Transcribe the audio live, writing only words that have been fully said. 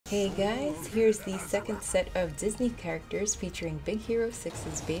Hey guys, here's the second set of Disney characters featuring Big Hero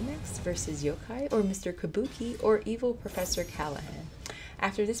 6's Baymax vs Yokai, or Mr. Kabuki, or Evil Professor Callahan.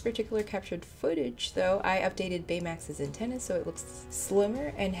 After this particular captured footage, though, I updated Baymax's antennas so it looks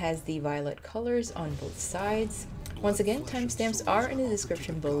slimmer and has the violet colors on both sides. Once again, timestamps are in the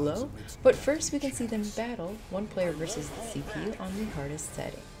description below, but first we can see them battle, one player versus the CPU on the hardest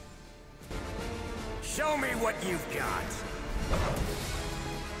setting. Show me what you've got!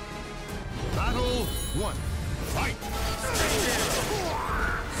 Battle 1. Fight!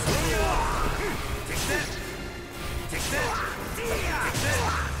 Take that! Take that! Take that!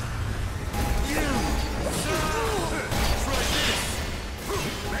 Try this!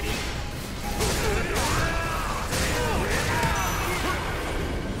 Ready?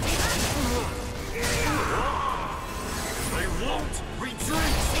 I won't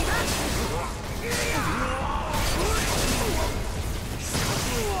retreat!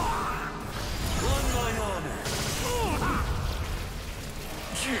 On my honor!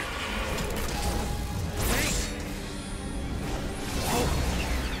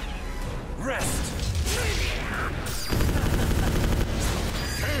 Rest!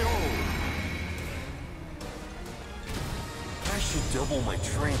 KO! I should double my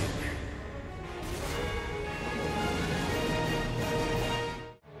training.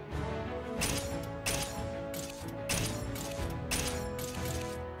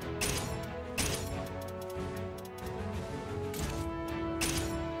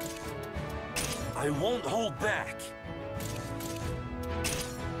 I won't hold back.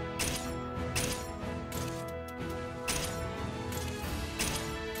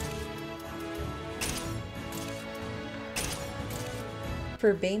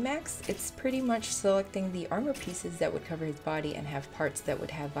 For Baymax, it's pretty much selecting the armor pieces that would cover his body and have parts that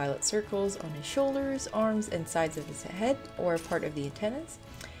would have violet circles on his shoulders, arms, and sides of his head, or part of the antennas.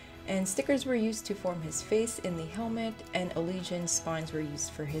 And stickers were used to form his face in the helmet, and Allegiant spines were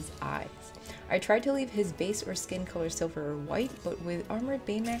used for his eyes. I tried to leave his base or skin color silver or white, but with armored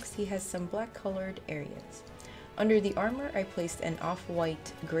Baymax he has some black colored areas. Under the armor, I placed an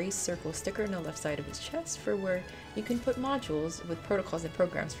off-white gray circle sticker on the left side of his chest for where you can put modules with protocols and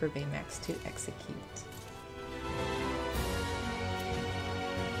programs for Baymax to execute.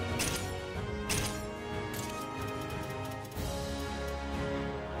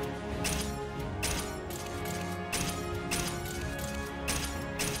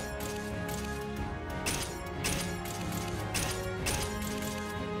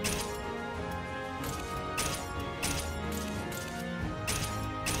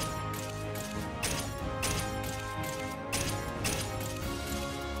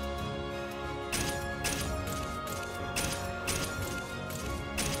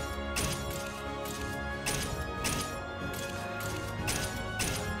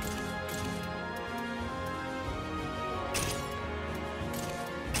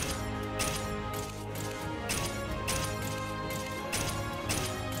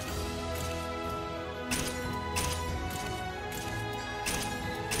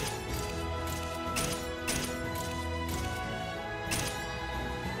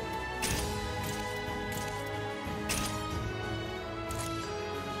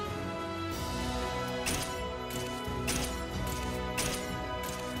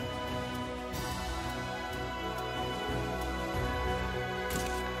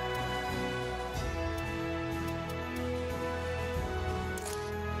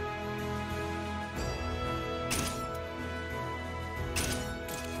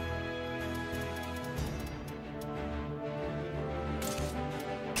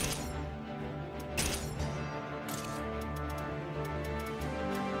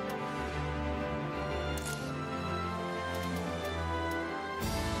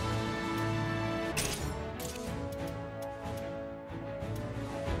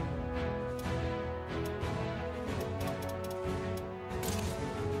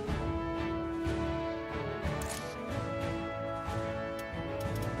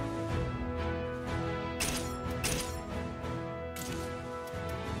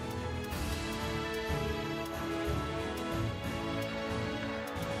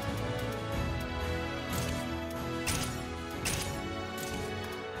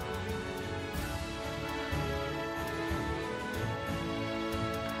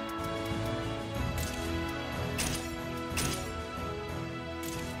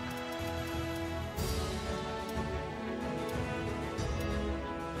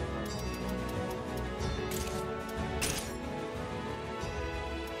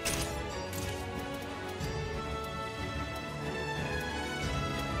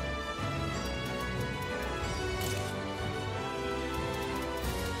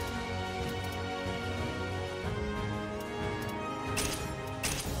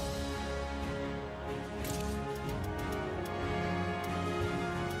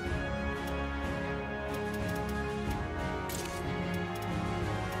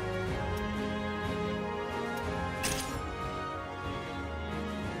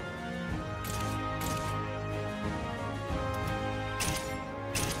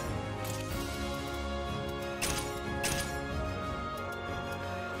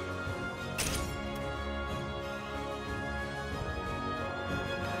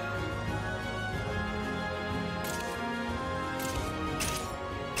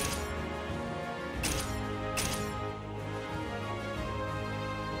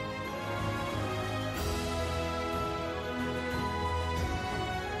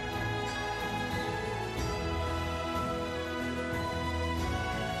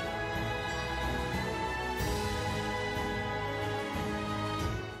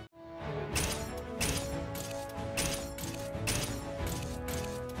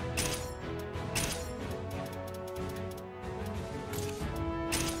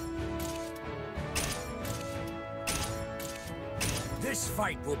 This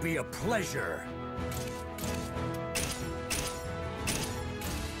fight will be a pleasure.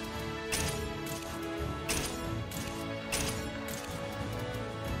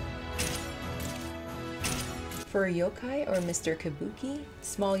 For Yokai, or Mr. Kabuki,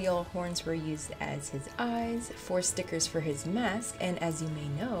 small yellow horns were used as his eyes, 4 stickers for his mask, and as you may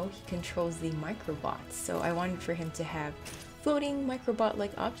know, he controls the microbots. So I wanted for him to have floating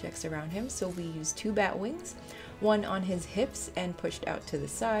microbot-like objects around him, so we used 2 bat wings, one on his hips and pushed out to the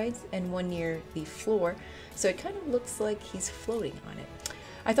sides, and one near the floor, so it kind of looks like he's floating on it.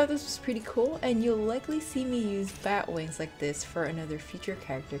 I thought this was pretty cool, and you'll likely see me use bat wings like this for another future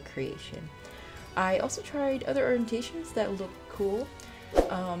character creation. I also tried other orientations that look cool,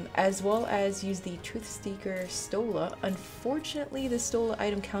 as well as use the Truth Seeker Stola. Unfortunately, the Stola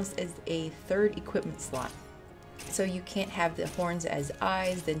item counts as a 3rd equipment slot, so you can't have the horns as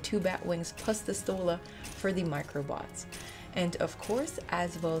eyes, then 2 bat wings plus the Stola for the microbots. And of course,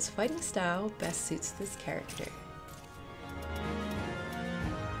 as well as fighting style, best suits this character.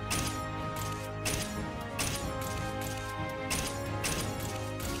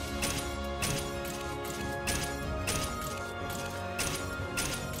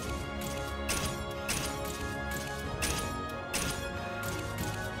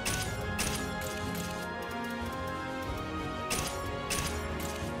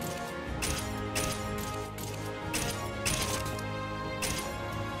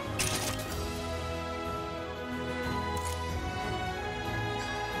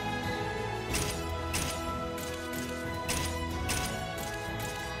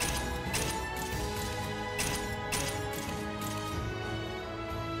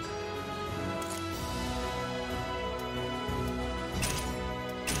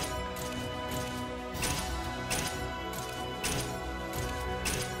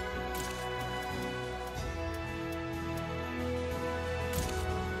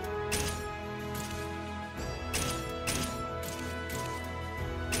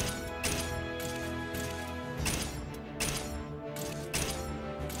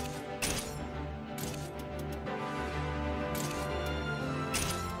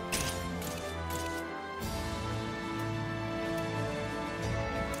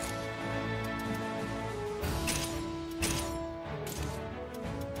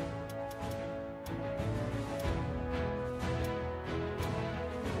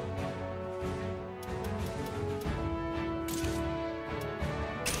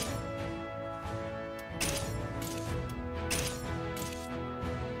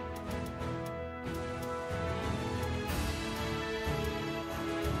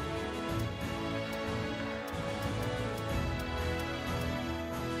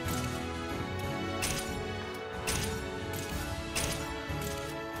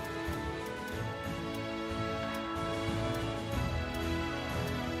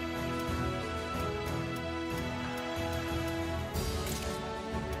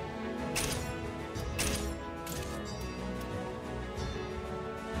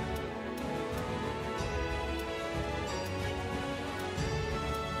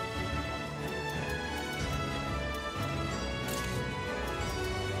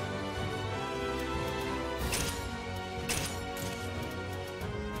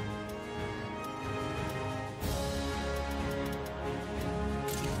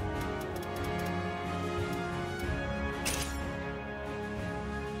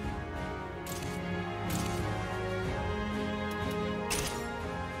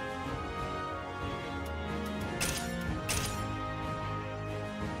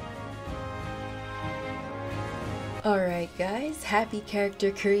 Alright guys, happy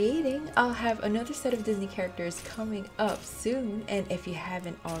character creating! I'll have another set of Disney characters coming up soon, and if you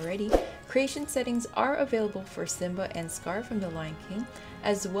haven't already, creation settings are available for Simba and Scar from The Lion King,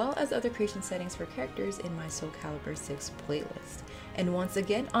 as well as other creation settings for characters in my Soul Calibur 6 playlist. And once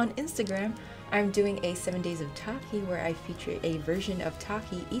again, on Instagram, I'm doing a 7 Days of Taki where I feature a version of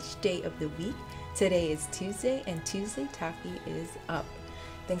Taki each day of the week. Today is Tuesday, and Tuesday Taki is up.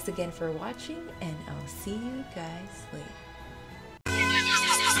 Thanks again for watching, and I'll see you guys later.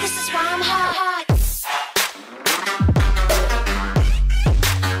 This is why I'm high.